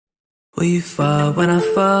Will you fall when I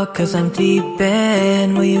fall, cause I'm deep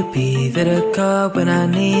in? Will you be there to call when I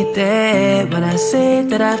need it? When I say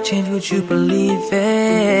that I've changed, would you believe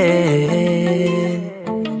it?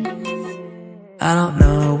 I don't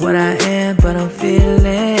know what I am, but I'm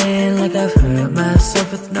feeling like I've hurt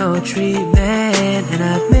myself with no treatment, and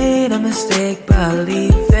I've made a mistake by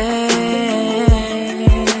leaving.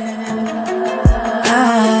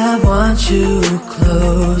 I want you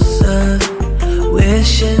closer,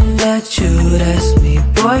 wishing that you'd ask me,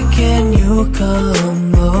 boy, can you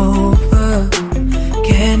come over?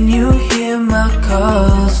 Can you hear my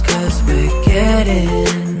calls, cause we're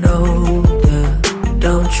getting older.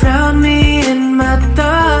 Don't drown me in my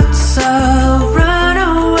thoughts, I'll run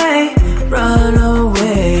away,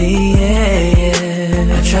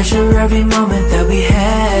 yeah. I treasure every moment that we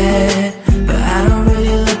had, but I don't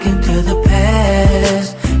really look into the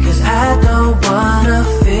past, cause I don't wanna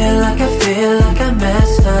feel like I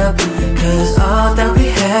messed up. Cause all that we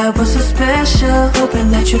had was so special, hoping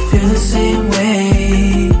that you feel the same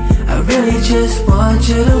way. I really just want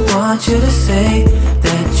you to say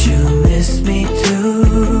that you miss me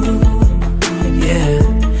too. Yeah,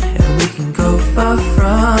 and we can go far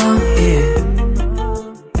from here.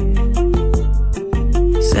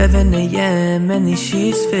 7 a.m. and these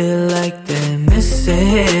sheets feel like they're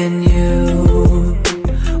missing you.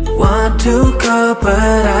 Want to go,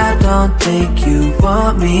 but I don't think you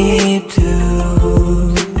want me to.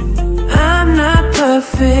 I'm not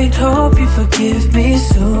perfect, hope you forgive me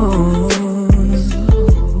soon.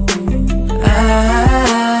 I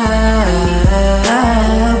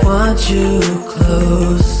want you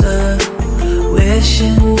closer,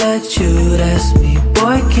 wishing that you'd ask me,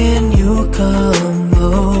 boy, can you come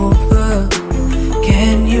over?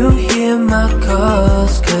 Can you hear my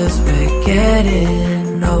calls, cause we're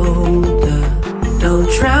getting older. Don't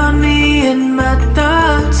drown me in my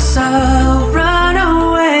thoughts, I'll run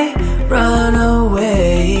away,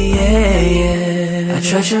 yeah. I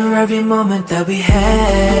treasure every moment that we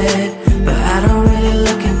had, but I don't really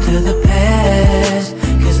look into the past,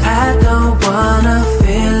 cause I don't wanna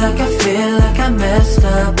feel like I messed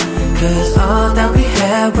up. Cause all that we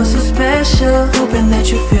had was so special, hoping that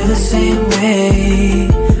you feel the same way.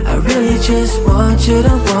 I really just want you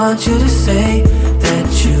to say that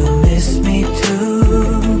you miss me too.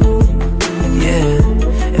 Yeah,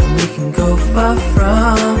 and we can go far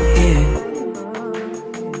from here.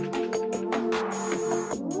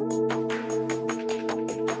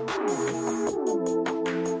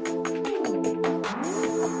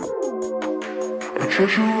 I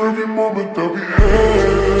treasure every moment that we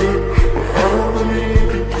had, but I don't really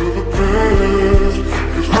look into the past,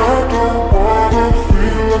 cause I don't wanna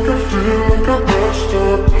feel like I messed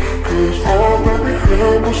up. Cause all that we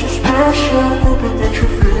had was so special, hoping that you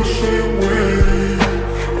feel the same way.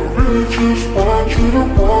 I really just want you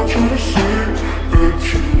to say that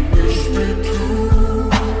you miss me too.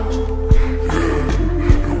 Yeah,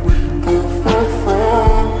 and we can go far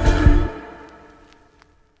from here.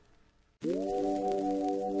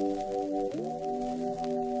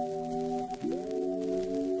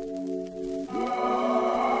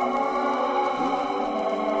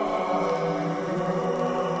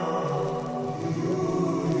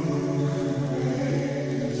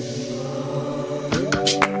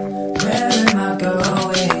 Where am I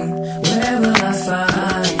going? Where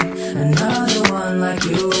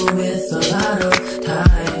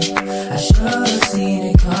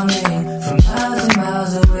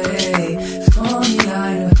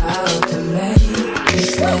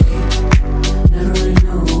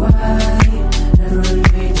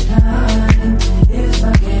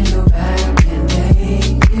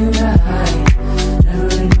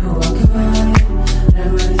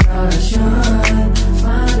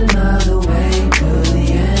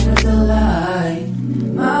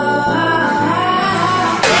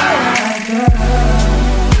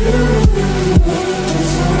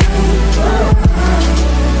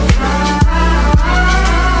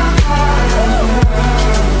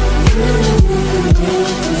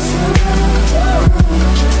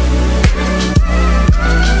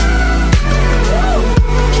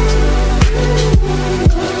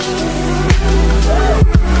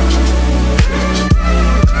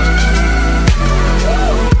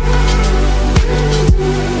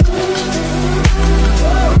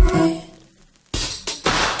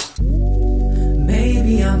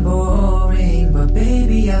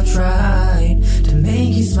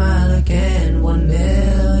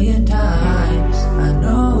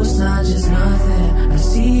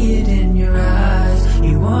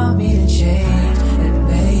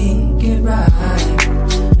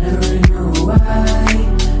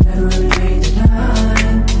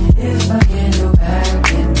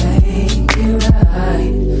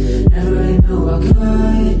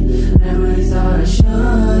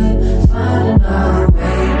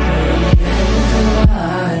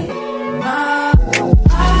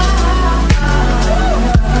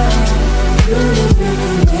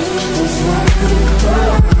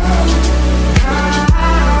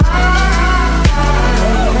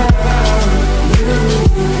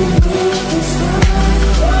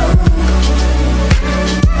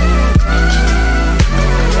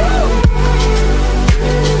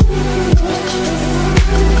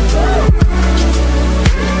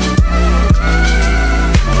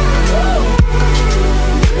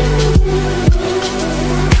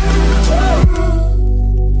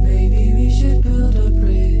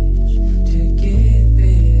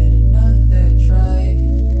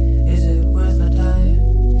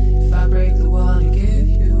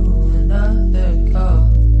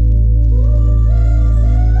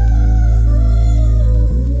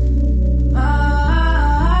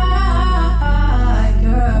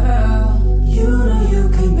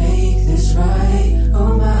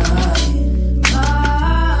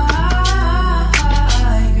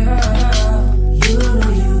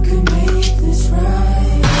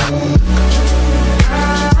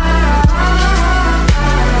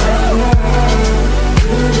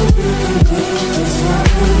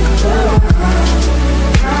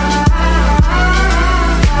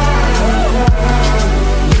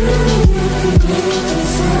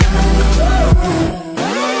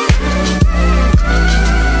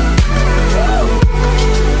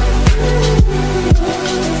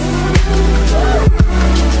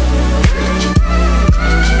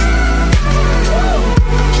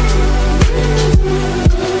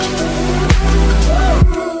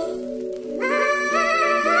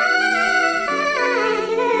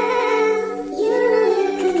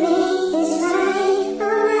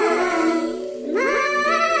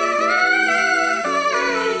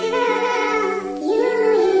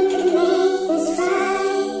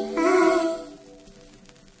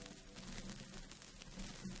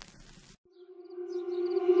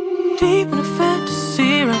deep in a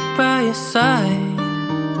fantasy right by your side,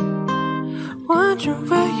 wondering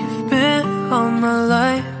where you've been all my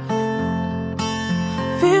life.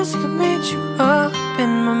 Feels like I made you up in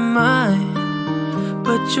my mind,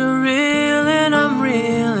 but you're real and I'm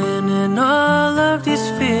reeling in all of these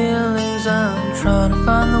feelings. I'm trying to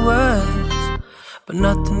find the words, but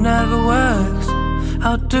nothing ever works.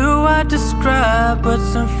 How do I describe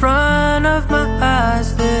what's in front of my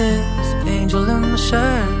eyes? This angel in my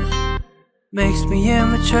shirt makes me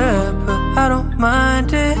immature, but I don't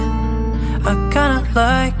mind it. I kinda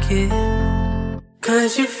like it,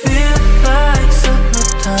 'cause you feel like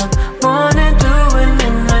summertime morning doing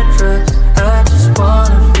midnight dress. I just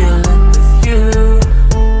wanna feel it with you,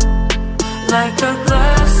 like a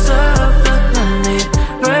glass of lemonade,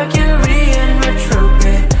 Mercury in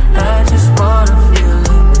retrograde. I just wanna feel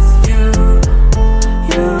it with you,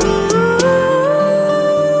 you, you,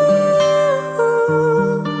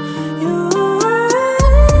 you.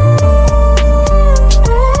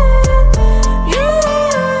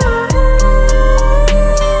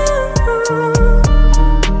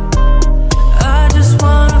 I just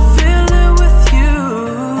wanna feel it with you.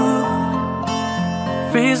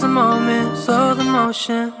 Freeze the moment, slow the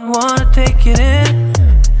motion, wanna take it in,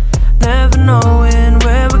 never knowing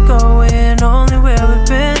where we're going, only where we've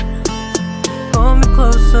been. Pull me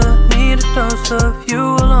closer, need a dose of you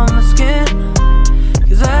all on my skin,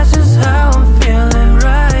 'cause that's just how I'm feeling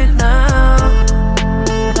right now.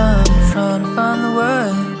 I'm trying to find the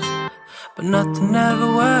words, but nothing ever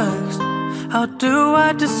works. How do I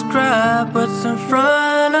describe what's in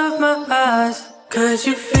front of my eyes? 'Cause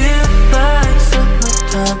you feel like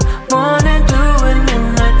summertime morning doing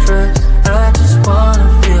midnight dress. I just wanna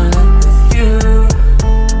feel it with you,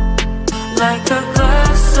 like a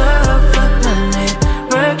glass of lemonade,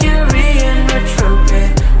 Mercury in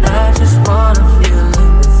retrograde. I just wanna feel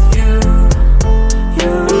it with you,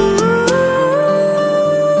 you,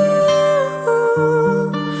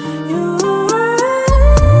 you,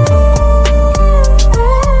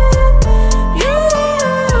 you.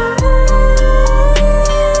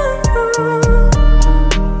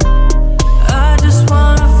 I just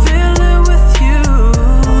wanna feel it with you.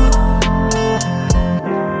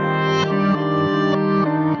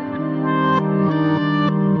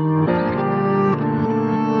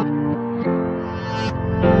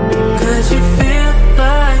 Cause you feel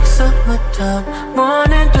like summertime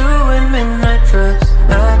morning doing midnight dress.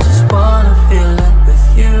 I just wanna feel it with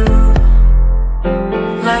you,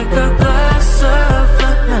 like a glass of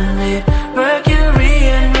lemonade, Mercury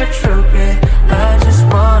in retrograde. I just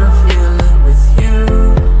wanna feel it with you,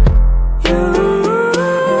 you,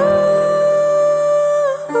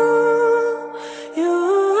 you,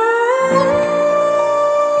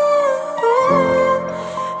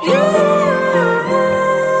 you.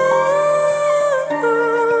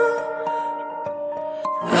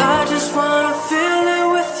 I just wanna feel it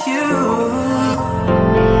with you.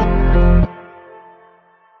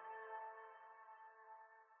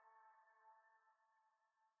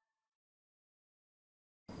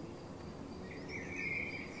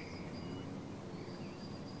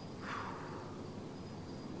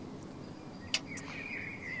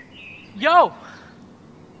 Yo!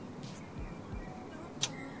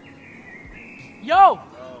 Yo!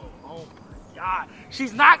 Oh my god,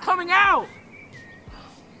 she's not coming out!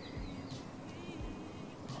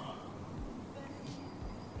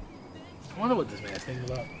 I wonder what this man's thinking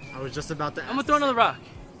about. I was just about to. I'm gonna throw another rock.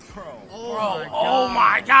 Bro, Oh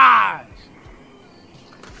my gosh!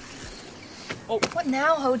 What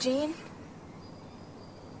now, Hojean?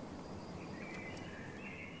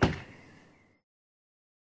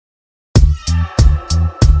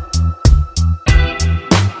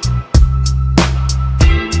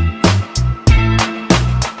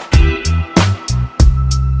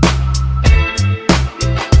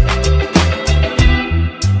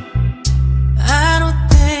 I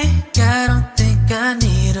don't think I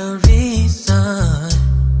need a reason.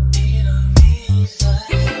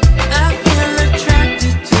 I feel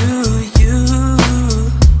attracted to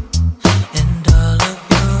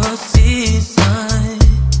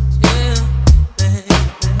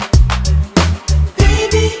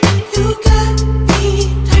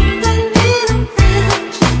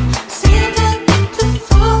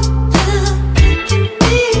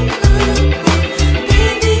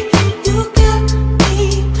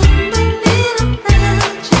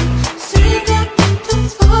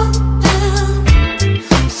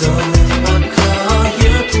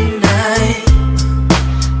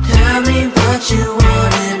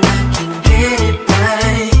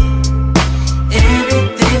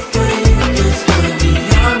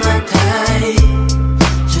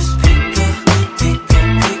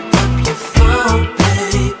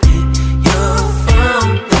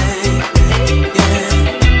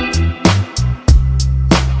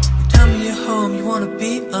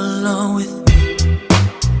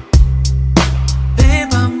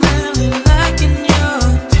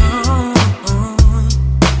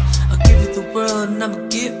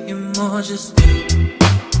know, just wait.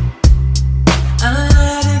 I'll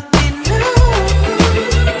let it be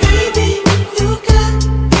known, baby, you got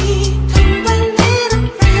me tumbling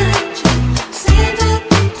around you, stand up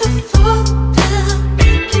to fall down,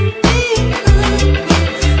 making me hungry.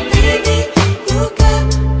 Baby, you got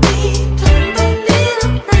me tumbling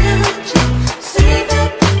around you, stand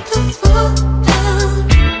up to fall down.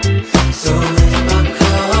 So if I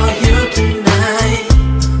call you tonight,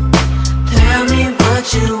 tell me what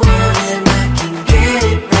you want and I can get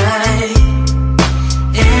it right.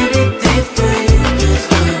 Anything for you, 'cause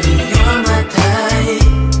honey, you're my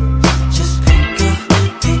type. Just pick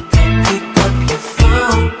up your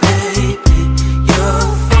phone, baby, your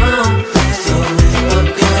phone. So if I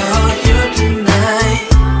call you tonight,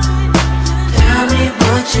 tell me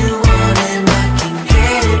what you want and I can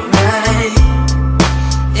get it right.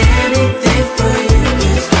 Anything for you,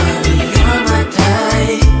 'cause honey, you're my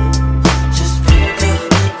type. Just pick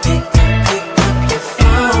up your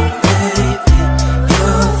phone, baby,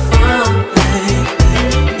 your phone, baby,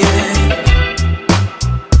 yeah.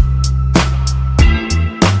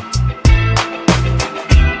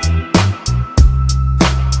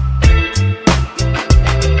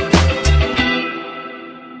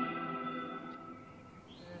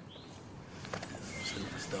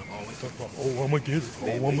 Oh, I'ma get it.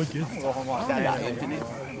 Oh, I'ma get it.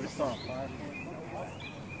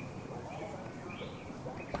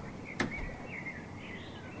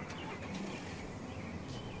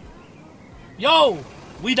 Yo,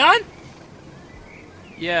 we done?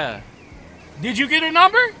 Yeah. Did you get her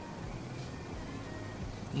number?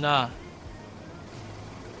 Nah.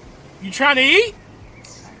 You trying to eat?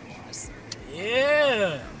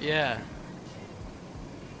 Yeah. Yeah.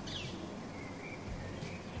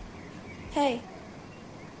 Hey.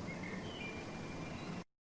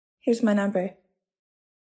 Here's my number.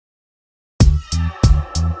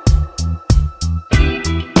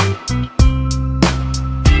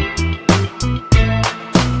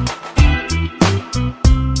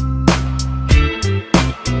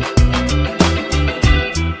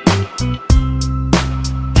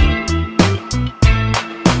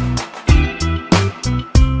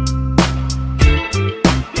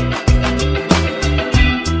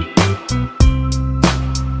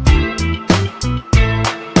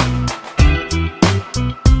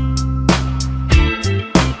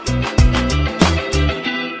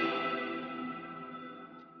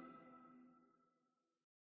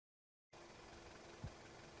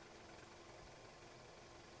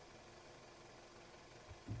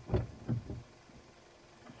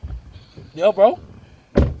 Yo, bro.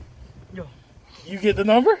 Yo. You get the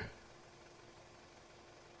number?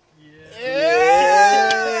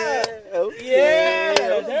 Yeah. There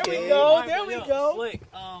we go. There we go. Slick,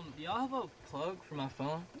 do y'all have a plug for my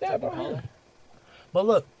phone? Yeah, bro. But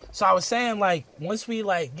look, so I was saying, like, once we,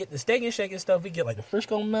 like, get the Steak and Shake and stuff, we get, like, the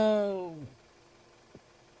Frisco Mel.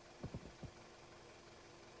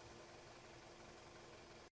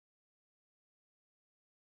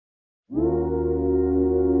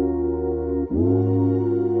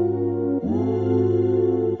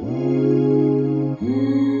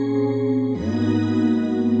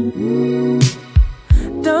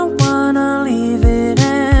 Don't wanna leave it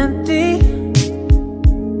empty.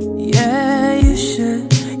 Yeah, you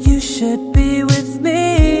should be with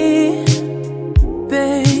me,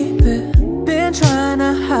 baby. Been trying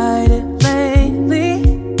to hide it lately,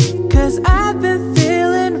 'cause I've been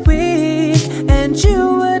feeling weak, and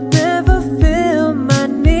you would never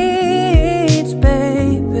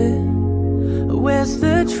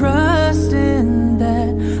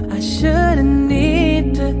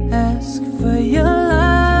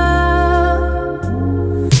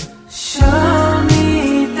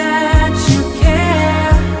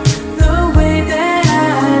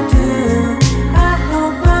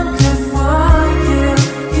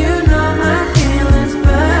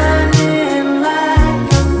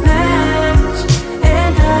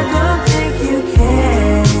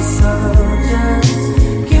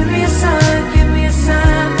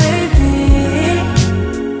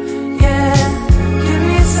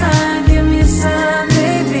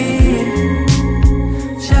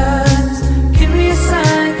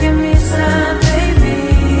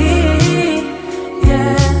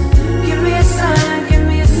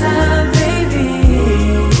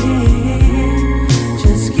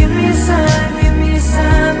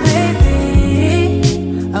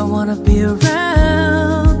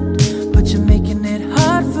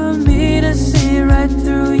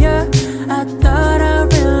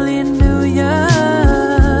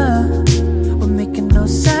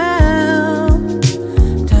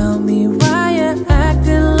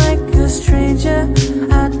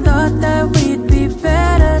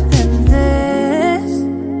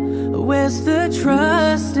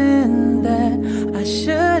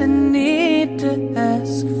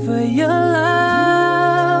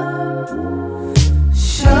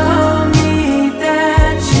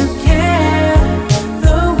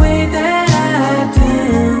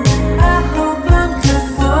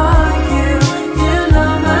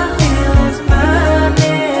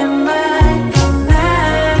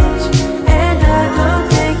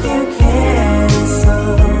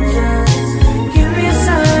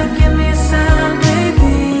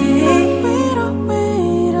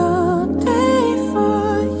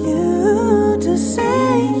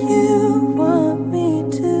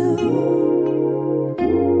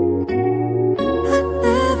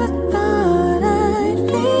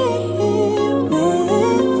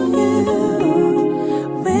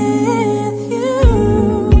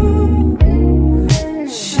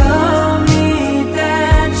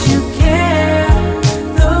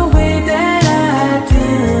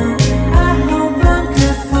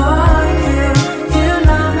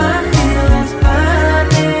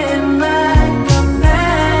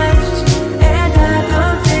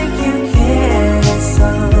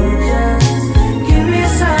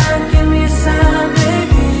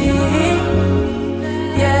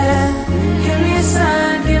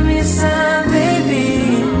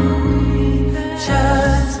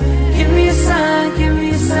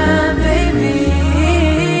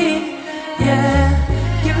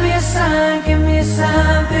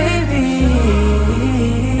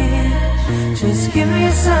give me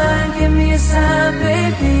a sign,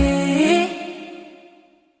 baby.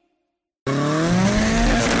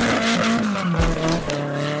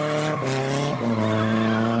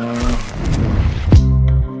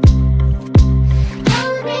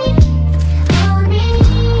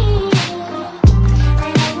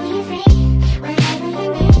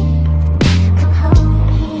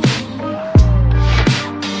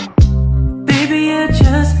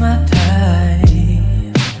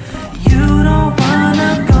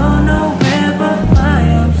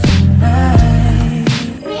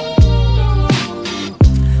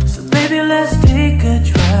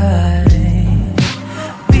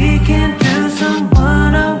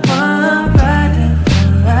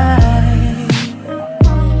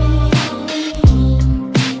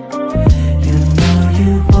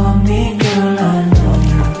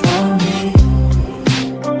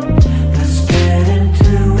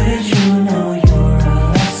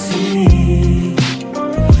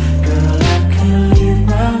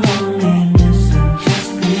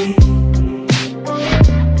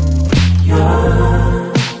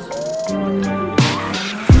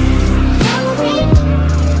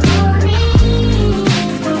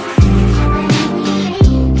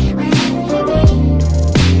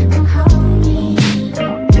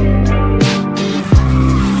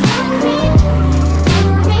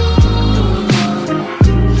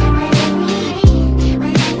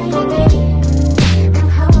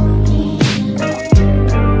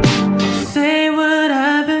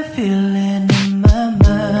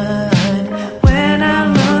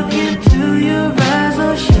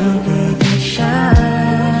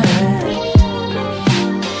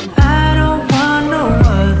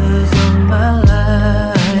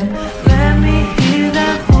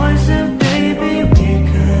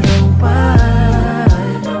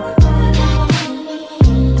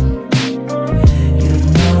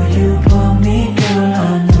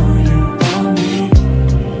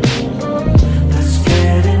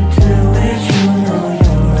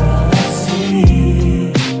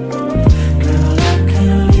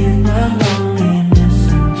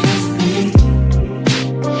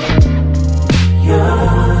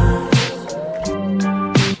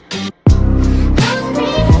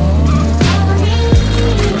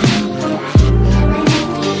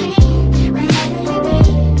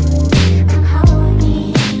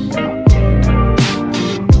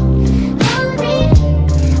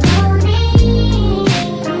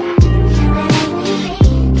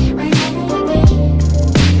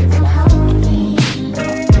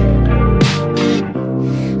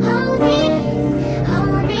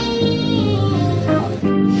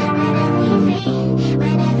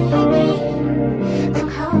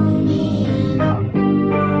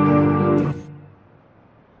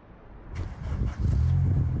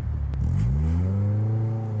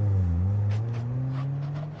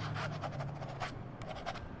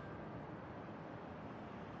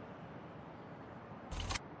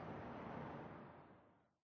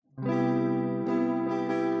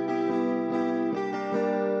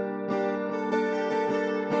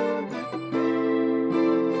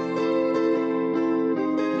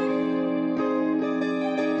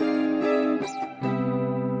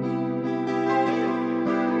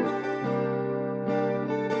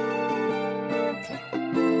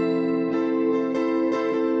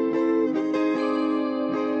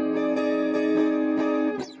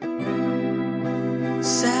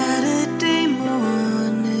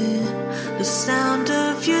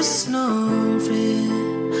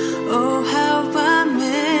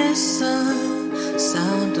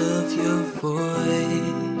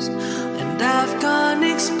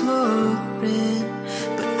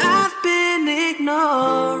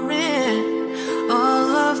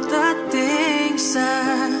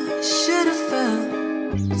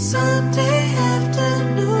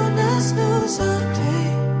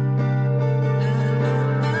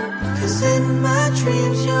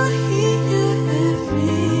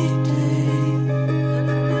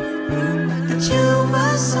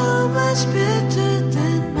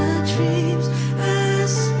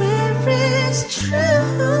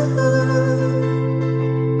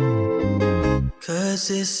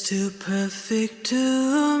 It's too perfect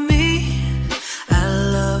to me. I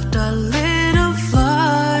loved our little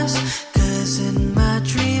flaws, 'cause in my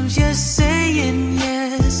dreams you're saying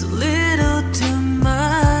yes a little too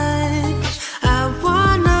much. I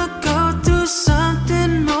wanna go through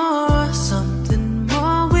something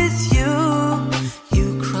more with you. You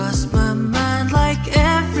cross my mind like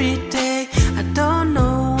every day. I don't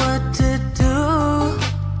know what to do.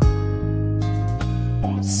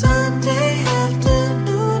 Sunday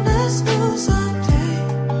afternoon, I snooze all day,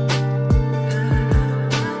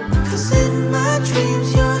 'cause in my my dreams,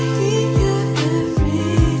 you're here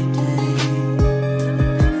every day.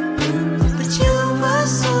 But you are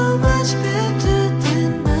so much better than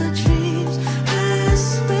my dreams. I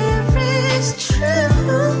swear it's true.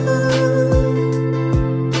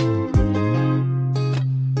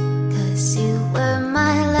 'Cause you were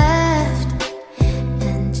my left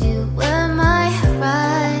and you were my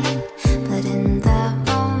right. But in that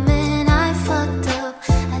moment I fucked up,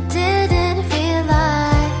 I didn't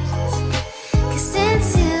realize. 'Cause since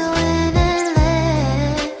you went and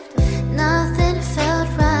left, nothing felt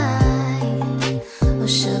right. Oh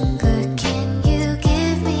sugar, can you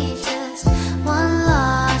give me just one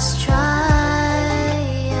last try?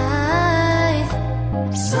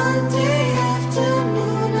 Sunday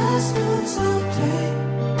afternoon, I snooze all day.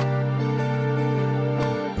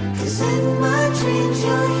 'Cause in my dreams,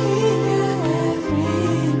 you're here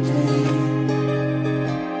every day.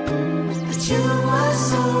 But you are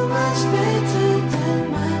so much better than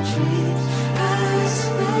my dreams. I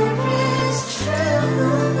swear it's true.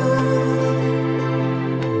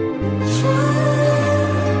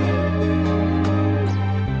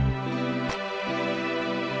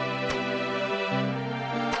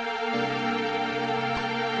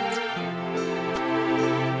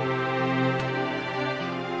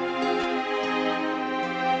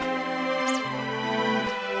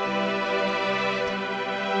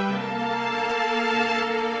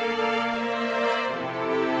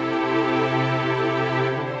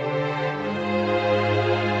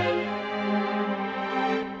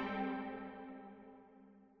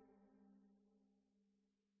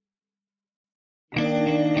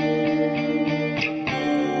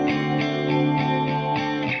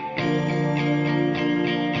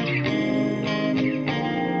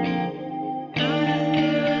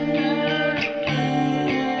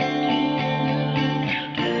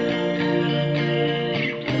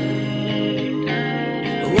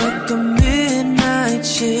 Work a midnight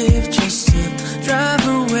shift just to drive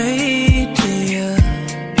away to you.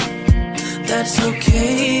 That's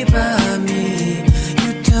okay by me. You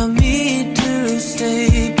tell me to stay,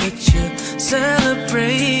 but you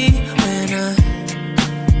celebrate when I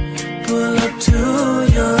pull up to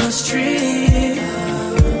your street.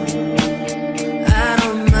 I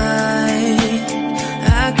don't mind,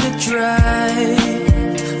 I could drive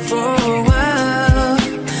for a while.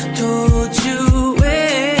 Told you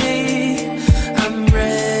wait, I'm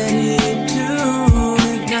ready to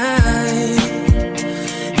ignite.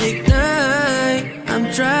 I'm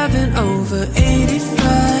driving over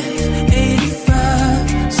 85, 85,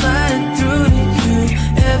 sliding through to you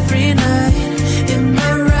every night. In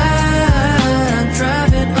my ride, I'm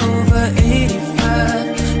driving over 85,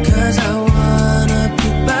 'cause I wanna be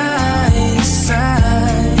by your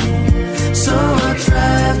side. So I'll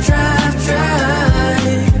drive, drive,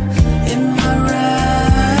 drive. In my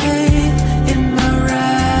ride, in my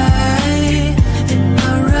ride, in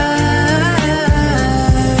my ride.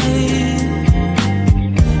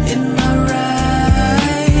 In my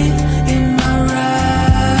ride, in my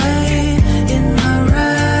ride, in my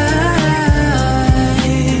ride.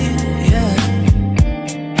 Yeah.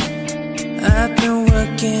 I've been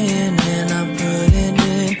working and I'm putting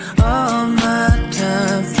in all my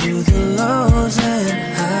time through the lows and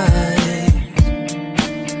highs.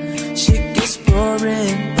 Shit gets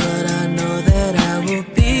boring, but I know that I will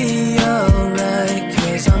be alright,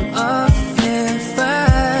 'cause I'm off and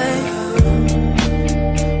fine.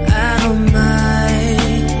 I don't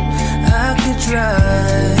mind, I could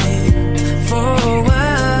drive for a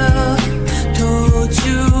while. Told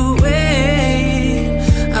you wait,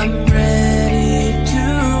 I'm ready to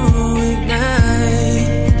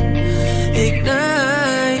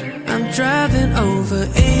ignite. I'm driving over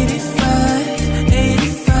 85,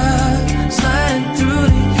 85, sliding through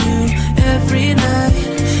to you every night.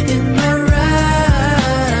 In my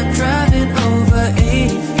ride, I'm driving over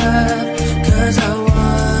 85, 'cause I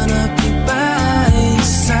wanna be by your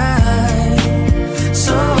side.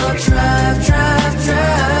 So I'll drive, drive,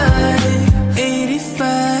 drive.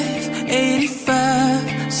 85, 85,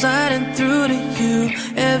 sliding through to you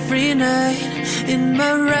every night. In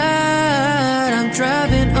my ride, I'm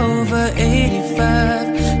driving over 85,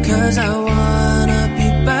 'cause I wanna be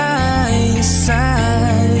by your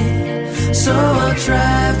side. So I'll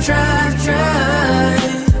drive, drive,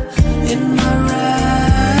 drive. In my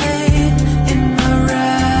ride, in my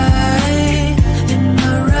ride, in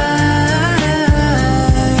my ride.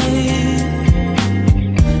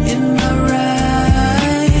 In my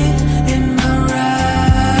ride, in my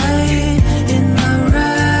ride, in my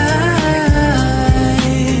ride.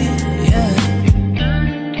 Yeah.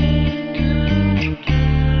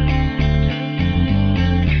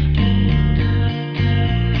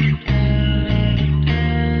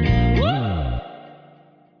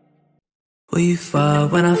 Will you fall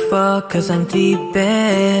when I fall, cause I'm deep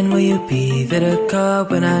in? Will you be there to call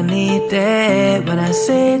when I need it? When I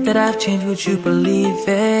say that I've changed, would you believe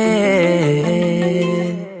it?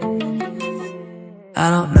 I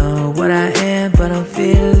don't know what I am, but I'm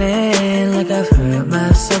feeling like I've hurt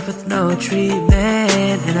myself with no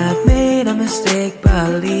treatment, and I've made a mistake by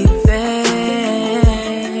leaving.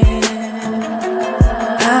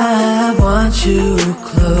 I want you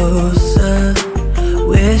closer,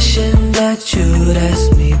 wishing that you'd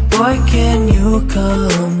ask me, boy, can you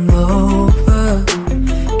come over?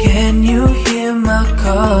 Can you hear my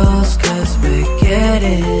calls, cause we're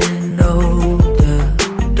getting older.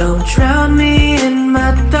 Don't drown me in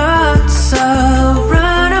my thoughts, I'll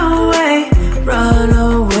run away,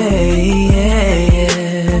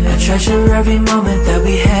 yeah. I treasure every moment that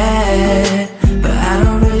we had, but I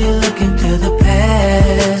don't really look into the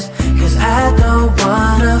past, cause I don't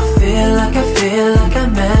wanna feel like I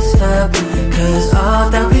messed up. Cause all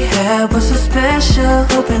that we had was so special,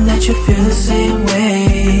 hoping that you feel the same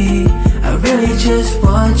way. I really just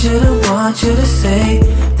want you to say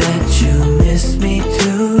that you miss me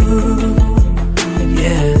too.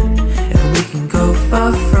 Yeah, and we can go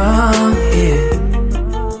far from here.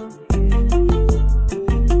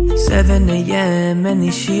 7 a.m. and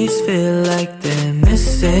these sheets feel like they're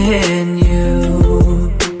missing you.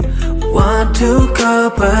 Want to go,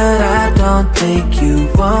 but I don't think you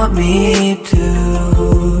want me to.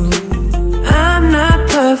 I'm not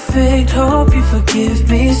perfect, hope you forgive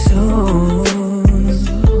me soon.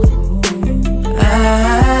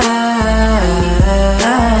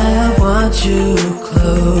 I want you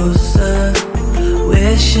closer,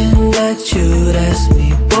 wishing that you'd ask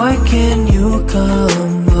me, boy, can you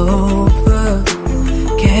come over?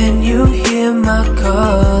 Can you hear my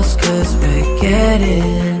calls, cause we're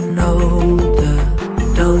getting older.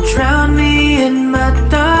 Don't drown me in my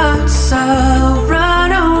thoughts, I'll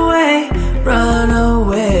run away,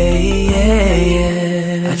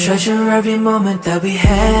 yeah. I treasure every moment that we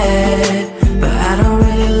had, but I don't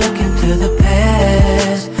really look into the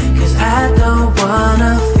past, cause I don't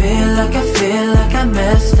wanna feel like I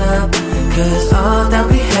messed up. Cause all that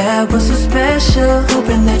we had was so special,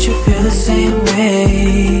 hoping that you feel the same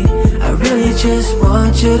way. I really just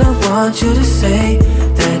want you to say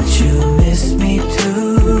that you miss me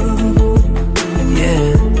too. Yeah,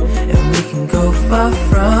 and we can go far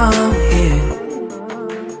from here.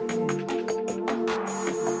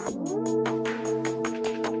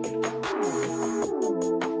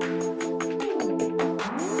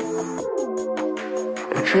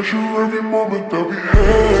 I treasure every moment that we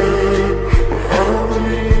had.